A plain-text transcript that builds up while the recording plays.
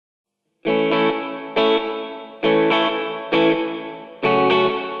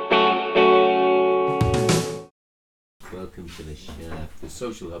for the shop. The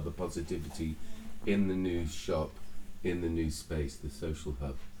social hub of positivity in the new shop, in the new space, the social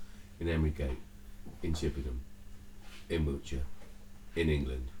hub in Emerygate, in Chippenham, in Wiltshire, in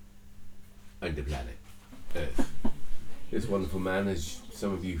England, and the planet Earth. This wonderful man, as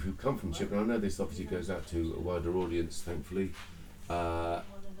some of you who come from Chippenham, I know this obviously goes out to a wider audience, thankfully,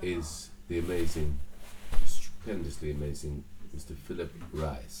 is the amazing, stupendously amazing Mr. Philip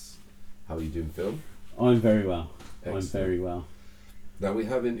Rice. How are you doing, Phil? I'm very well. Excellent. I'm very well. Now, we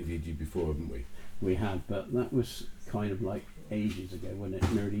have interviewed you before, haven't we? We have, but that was kind of like ages ago, wasn't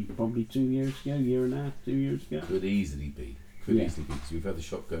it? Nearly, probably 2 years ago, year and a half, 2 years ago. Could easily be. Easily be, because we've had the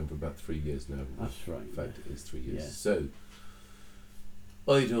shop going for about 3 years now. That's right. In fact, it is 3 years. Yeah. So,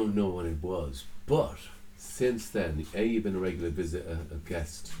 I don't know when it was, but since then, you've been a regular visitor, a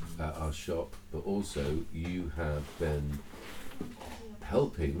guest at our shop, but also you have been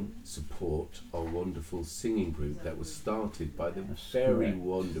helping support our wonderful singing group that was started by the very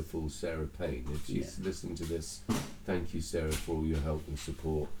wonderful Sarah Payne. If she's listening to this, thank you, Sarah, for all your help and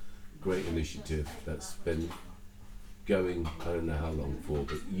support. Great initiative that's been going, I don't know how long for,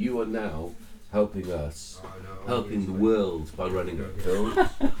 but you are now helping us, helping the world by running it, Phil.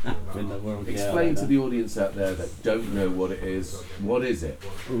 In the world, Explain to the audience out there that don't know what it is. What is it?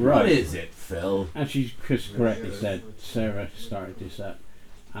 Right. What is it, Phil? As you correctly said, Sarah started this up,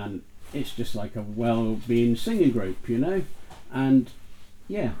 and it's just like a well-being singing group, you know. And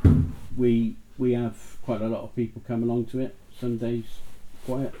yeah, we have quite a lot of people come along to it. Some days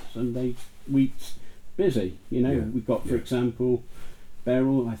quiet, some days weeks busy, you know. We've got, for example,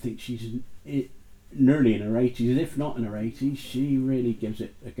 Beryl. I think she's nearly in her 80s, if not in her 80s. She really gives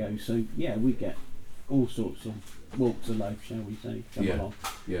it a go. So yeah, we get all sorts of walks of life, shall we say, come along.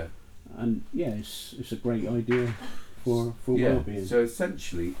 Yeah. And yeah, it's a great idea for well-being. So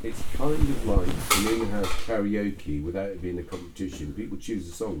essentially, it's kind of like an in-house karaoke without it being a competition. People choose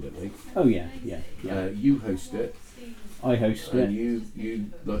a song, don't they? Oh yeah. You host it. I host it. And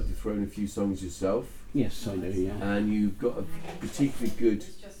you like to throw in a few songs yourself. Yes, I do, yeah. And you've got a particularly good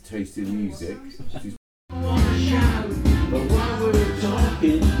taste in music.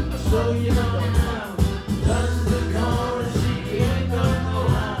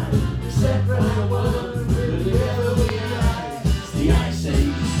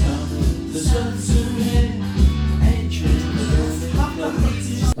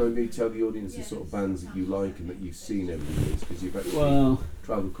 Maybe tell the audience the sort of bands that you like and that you've seen over the years, because you've actually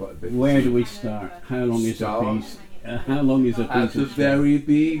travelled quite a bit. Where do we start? How long is a piece? How long is a piece? At the very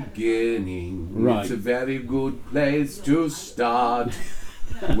beginning. Right. It's a very good place to start.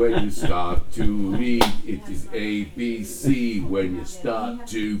 When you start to read, it is A, B, C. When you start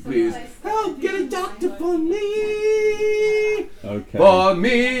to please help, get a doctor for me. Okay. For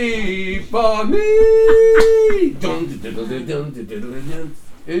me, for me.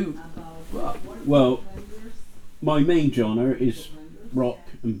 Well, my main genre is rock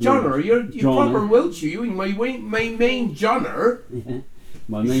and blues. Genre? You're proper Wiltshire. You my main genre. Yeah.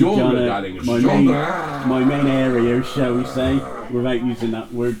 My main genre, darling. My main area, shall we say, without using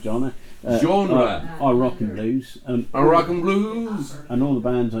that word, genre. Genre. Are rock and blues. Rock and blues. And all the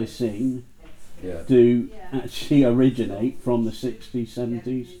bands I sing do actually originate from the 60s,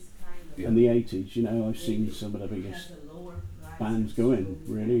 70s and the 80s. You know, I've seen some of the biggest bands going,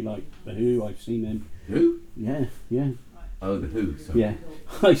 really, like The Who. I've seen them. Who? Yeah. Oh, The Who. Sorry. Yeah.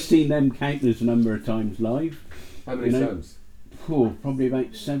 I've seen them countless number of times live. How many times? Probably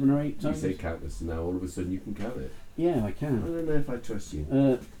about 7 or 8 times. You say countless, and now all of a sudden you can count it. Yeah, I can. I don't know if I trust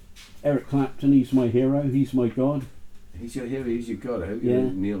you. Eric Clapton, he's my hero, he's my god. He's your hero, he's your god. I hope you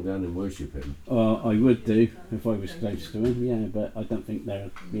kneel down and worship him. I would do if I was close to him, yeah, but I don't think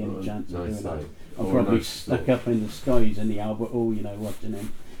there'd be any chance of doing that. I'm probably stuck up in the skies in the Albert Hall, you know, watching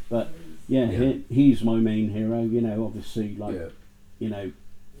him. But he's my main hero, you know, obviously, you know.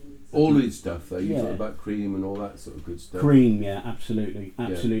 All his stuff though, you talk about Cream and all that sort of good stuff. Cream, yeah, absolutely.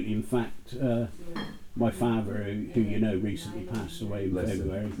 In fact, my father, who you know recently passed away in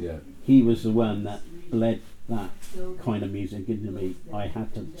February, he was the one that led that kind of music into me. I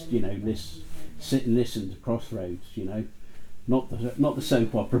had to, you know, sit and listen to Crossroads, you know. Not the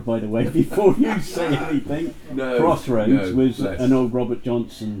soap opera, by the way, before you say anything. No, Crossroads was an old Robert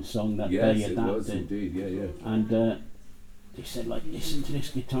Johnson song that they adapted. Yes, it was indeed, yeah. And they said, like, listen to this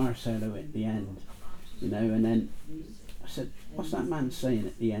guitar solo at the end, you know, and then I said, what's that man saying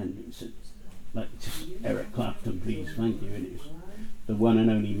at the end? He said, like, just Eric Clapton, please, thank you. And it was the one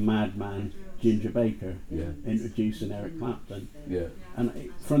and only madman Ginger Baker introducing Eric Clapton. Yeah. And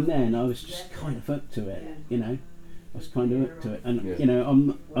from then I was just kind of hooked to it, you know. was kind of up to it. And Yeah. you know,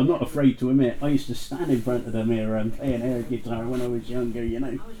 I'm not afraid to admit I used to stand in front of the mirror and play an air guitar when I was younger, you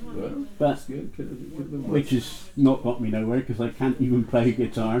know. Well, But that's good. Good which has not got me nowhere because I can't even play a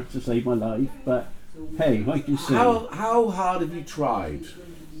guitar to save my life. But hey, I can sing. How hard have you tried?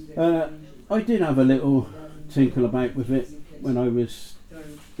 I did have a little tinkle about with it when I was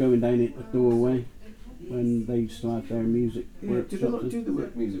going down at the doorway when they used to have their music Yeah, do they not workshops. do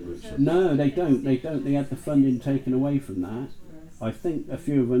the music workshop? No, they don't. They don't. They had the funding taken away from that. I think a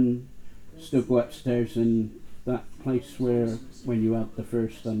few of them still go upstairs in that place where when you had the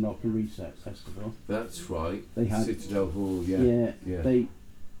first Unlock and Reset festival. That's right. They had Citadel Hall. Yeah.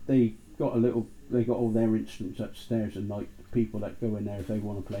 They got a little. They got all their instruments upstairs, and like people that go in there, if they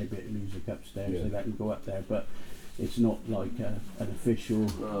want to play a bit of music upstairs, Yeah. they let them go up there. But it's not like an official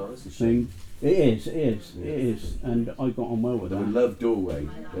Oh, that's a thing. shame. It is, it Yeah. is, and I got on well with They would that. love Doorway.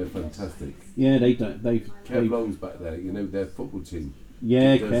 They're fantastic. Yeah, they don't. They Kev Long's back there. You know their football team.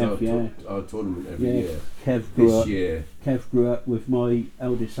 yeah, Does Kev, our tournament every yeah. year. Kev grew This up. year, Kev grew up with my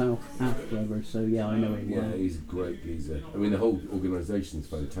eldest half brother, so yeah, I know him yeah, well. he's a great geezer. I mean, the whole organisation's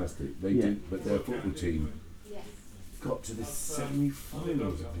fantastic. They Yeah. do, but their football team got to the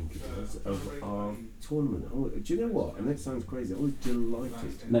semi-finals, I think it was, of our tournament. Oh, do you know what? And that sounds crazy. I was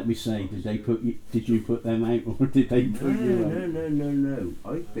delighted. Let me say, did you put them out, or did they put you out? No.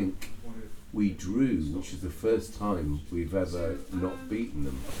 I think we drew, which is the first time we've ever not beaten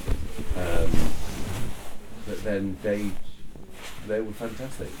them. But then they were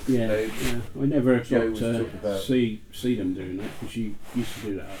fantastic. Yeah, They, yeah. I never Joe got was to talking about- see them doing that because you used to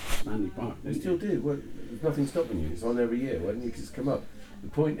do that at Stanley Park. They didn't still you? do. Well, there's nothing stopping you. It's on every year. Why don't you just come up? The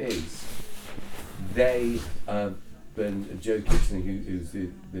point is, they, Ben Joe Kitchener, who's the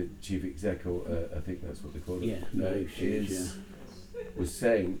chief exec, or I think that's what they call it, Yeah, no, was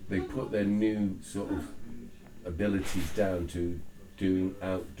saying they put their new sort of abilities down to doing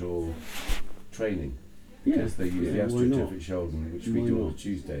outdoor training because they use the why not? AstroTurf at Sheldon, which we Why do on not?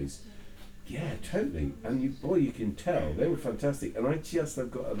 Tuesdays. Yeah, totally. And you can tell they were fantastic. And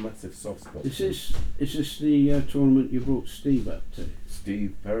I've got a massive soft spot. Is for them. this the tournament you brought Steve up to?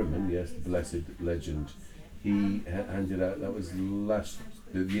 Steve Perriman, yes, the blessed legend. He handed out. That was the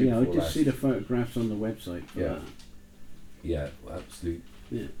year Yeah, I before did last. see the photographs on the website for Yeah. that. Yeah, absolute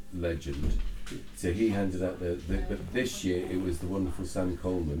Yeah. legend. So he handed out but this year it was the wonderful Sam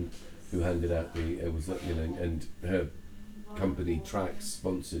Coleman who handed out and her company Trax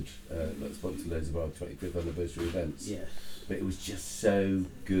sponsored loads of our 25th anniversary events. Yes. But it was just so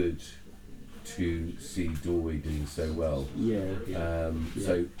good to see Doorway doing so well. Yeah.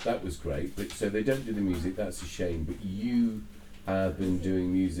 So that was great. But so they don't do the music. That's a shame. But you have been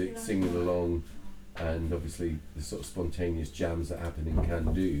doing music, singing along, and obviously the sort of spontaneous jams that happen in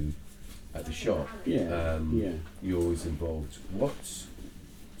Can Do at the shop. Yeah. You're always involved.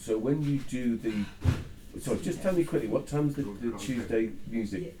 So when you do just tell me quickly, what time's the Tuesday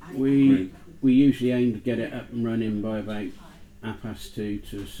music We group? usually aim to get it up and running by about 2:30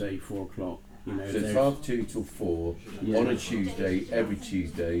 to say 4 o'clock. You know, So it's 2:30 till 4 Yeah. on a Tuesday, every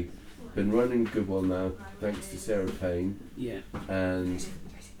Tuesday. Been running good well now, thanks to Sarah Payne. yeah. And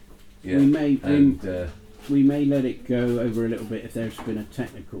We may let it go over a little bit if there's been a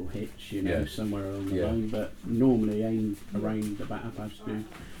technical hitch, Yeah. somewhere along the Yeah. line. But normally aim around about 2:30,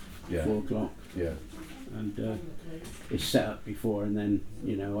 yeah, 4 o'clock, yeah. and it's set up before, and then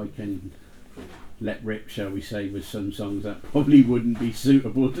I can let rip, shall we say, with some songs that probably wouldn't be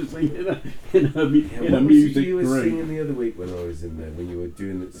suitable to sing in a What was music it you were group. singing the other week when I was in there, when you were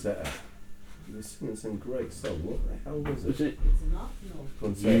doing it set up? You were singing some great song. What the hell was it? Was it? Go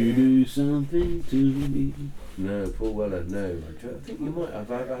on, say You it. do something to me. No, Paul Weller, no. I think you might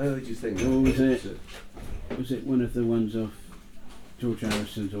have. I heard you sing that. What was it? Was it one of the ones off George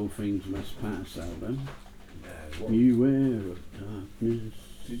Harrison's All Things Must Pass album? No, what? Beware of darkness.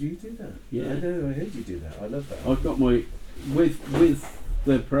 Did you do that? Yeah. I know, I heard you do that. I love that. I've got my with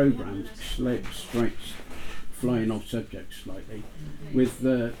the programme straight flying off subject slightly with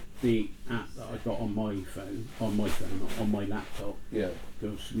the app that I got on my phone, not on my laptop, Yeah.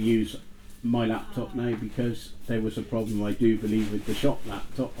 because we use my laptop now because there was a problem I do believe with the shop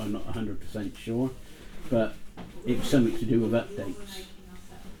laptop. I'm not 100% sure, but it was something to do with updates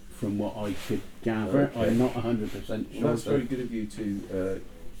from what I could gather. Okay. I'm not 100% sure. Well, that's very good of you to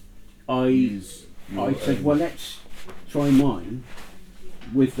I use. I said, well, let's try mine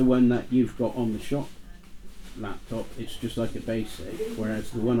with the one that you've got on the shop laptop. It's just like a basic,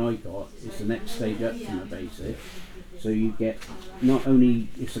 whereas the one I got is the next stage up from a basic. So you get not only,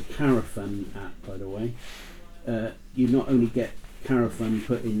 it's a Carafun app, by the way. You not only get Carafun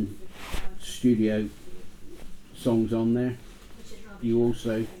put in studio songs on there. You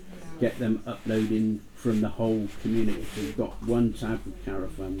also get them uploading from the whole community. So you've got one tab with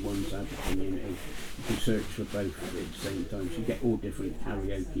Caravan, one tab with community. You can search for both at the same time. So you get all different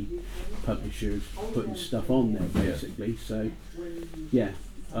karaoke publishers putting stuff on there basically. So yeah,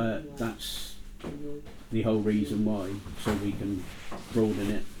 that's the whole reason why, so we can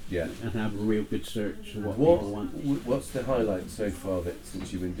broaden it and have a real good search of what people want. What's the highlight so far that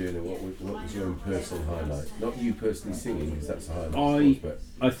since you've been doing it? What was your own personal highlight? Not you personally singing, because that's a highlight.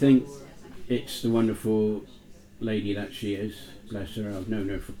 I think it's the wonderful lady that she is. Bless her. I've known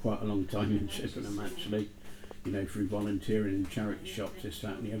her for quite a long time in Chippenham actually. You know, through volunteering in charity shops, this,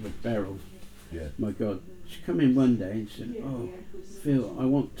 that, and the other. Beryl. Yeah. My God, she come in one day and said, "Oh, Phil, I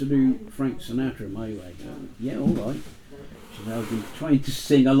want to do Frank Sinatra my way." Yeah, all right. She said, "I've been trying to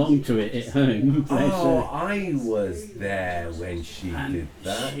sing along to it at home." I was there when she did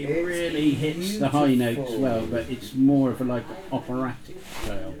that. She really hits the high notes well, but it's more of a like operatic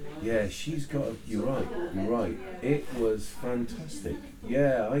style. Yeah, she's got. You're right. It was fantastic.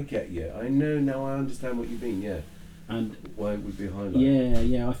 Yeah, I get you. I know now. I understand what you mean. Yeah. And why it would be a highlight?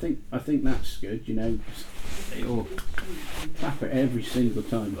 Yeah. I think that's good. You know, they all clap it every single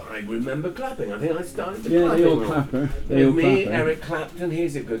time. I remember clapping. I think I started to clap. Yeah, they all clap her. They all me, clap her. Eric Clapton.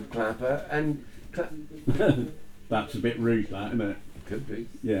 He's a good clapper, and that's a bit rude, that, isn't it? Could be.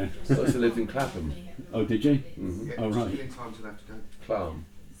 Yeah. I also lived in Clapham. Oh, did you? Mm-hmm. Yeah, oh, right. Clam.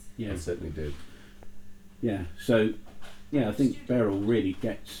 Yeah. I certainly did. Yeah. So, yeah, I think Beryl really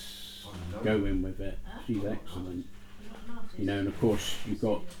gets going with it. She's excellent. You know, and of course you've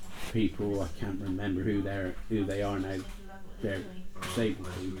got people, I can't remember who they are now. They're disabled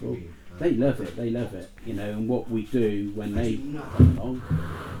people. They love it. You know, and what we do when they come along,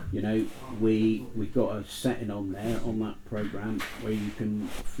 you know, we've got a setting on there on that programme where you can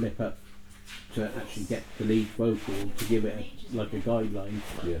flip up to actually get the lead vocal to give it like a guideline.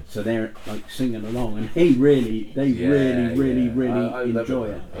 Yeah. So they're like singing along, and they really enjoy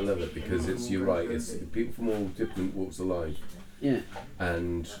it. I love it because it's, you're right, it's people from all different walks of life. Yeah.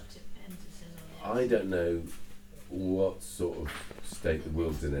 And I don't know what sort of state the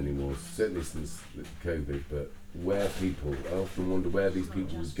world's in anymore, certainly since COVID, but I often wonder where these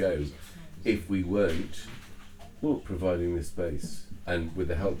people would go if we weren't providing this space. And with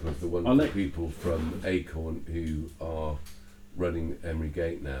the help of the wonderful people from Acorn who are running Emery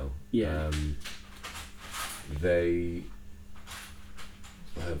Gate now, they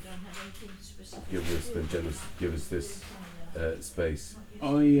have give us this space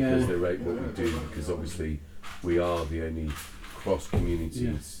because they rate what we do, because obviously we are the only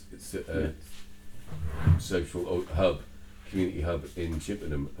cross-community social community hub in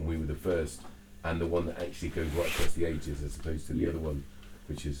Chippenham, and we were the first and the one that actually goes right across the ages as opposed to the other one,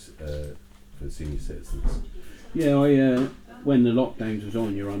 which is for senior citizens. Yeah, when the lockdowns was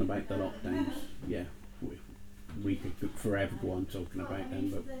on, you're on about the lockdowns. Yeah, we could forever go on talking about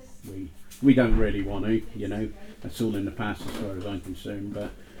them, but we don't really want to. You know, that's all in the past as far as I'm concerned. But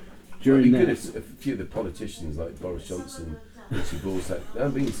during that, a few of the politicians like Boris Johnson, Richie Balls,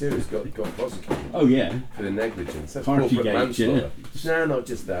 I'm being serious, got prosecuted. Oh yeah, for the negligence. That's Party corporate manslaughter. Yeah. No, not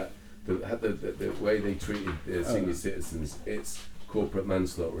just that. The way they treated senior citizens, it's corporate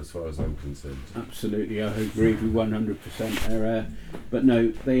manslaughter as far as I'm concerned. Absolutely, I agree with 100% there. But no,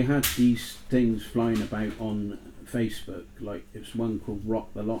 they had these things flying about on Facebook, like it's one called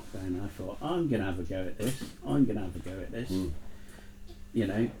Rock the Lockdown. I thought, I'm going to have a go at this. You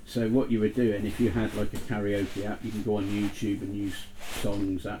know, so what you were doing, if you had like a karaoke app, you can go on YouTube and use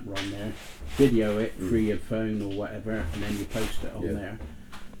songs that were on there, video it through your phone or whatever, and then you post it on there.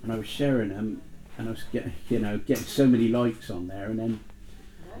 And I was sharing them, and I was getting so many likes on there, and then,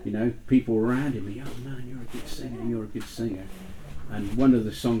 you know, people were adding me, "Oh man, you're a good singer." And one of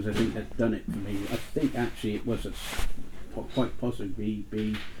the songs I think that done it for me, I think actually it was quite possibly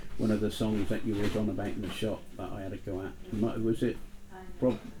be one of the songs that you was on about in the shop that I had to go at. Was it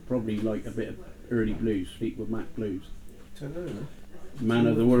probably like a bit of early blues, Fleetwood Mac blues? Don't know. Man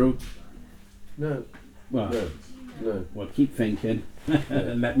of the World? No. Well, no. Well, keep thinking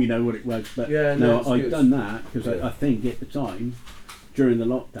and let me know what it was. But I'd done that because I think at the time, during the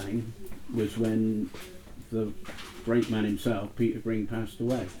lockdown, was when the great man himself, Peter Green, passed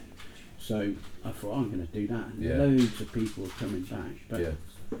away. So I thought, I'm going to do that. And loads of people are coming back. But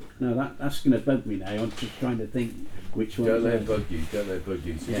no, that's going to bug me now. I'm just trying to think which one. Don't let it bug you.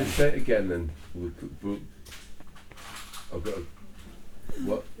 So just say it again then. I've got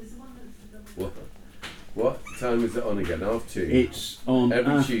what? What time is it on again? 2:30. It's on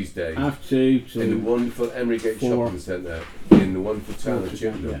Every Tuesday. 2:30 to In the wonderful Emerygate 4. Shopping Centre, in the wonderful town of 4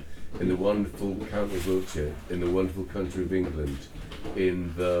 Cheltenham, yeah. in the wonderful county of Wiltshire, in the wonderful country of England,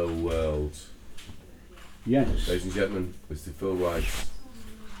 in the world. Yes. Ladies and gentlemen, Mr. Phil Rice.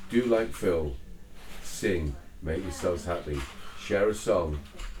 Do like Phil. Sing. Make yourselves happy. Share a song.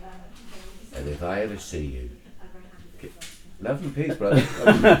 And if I ever see you... Love and peace, brother.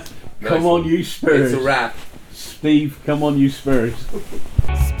 Nice Come on, one. you Spurs. It's a wrap. Steve, come on, you Spurs.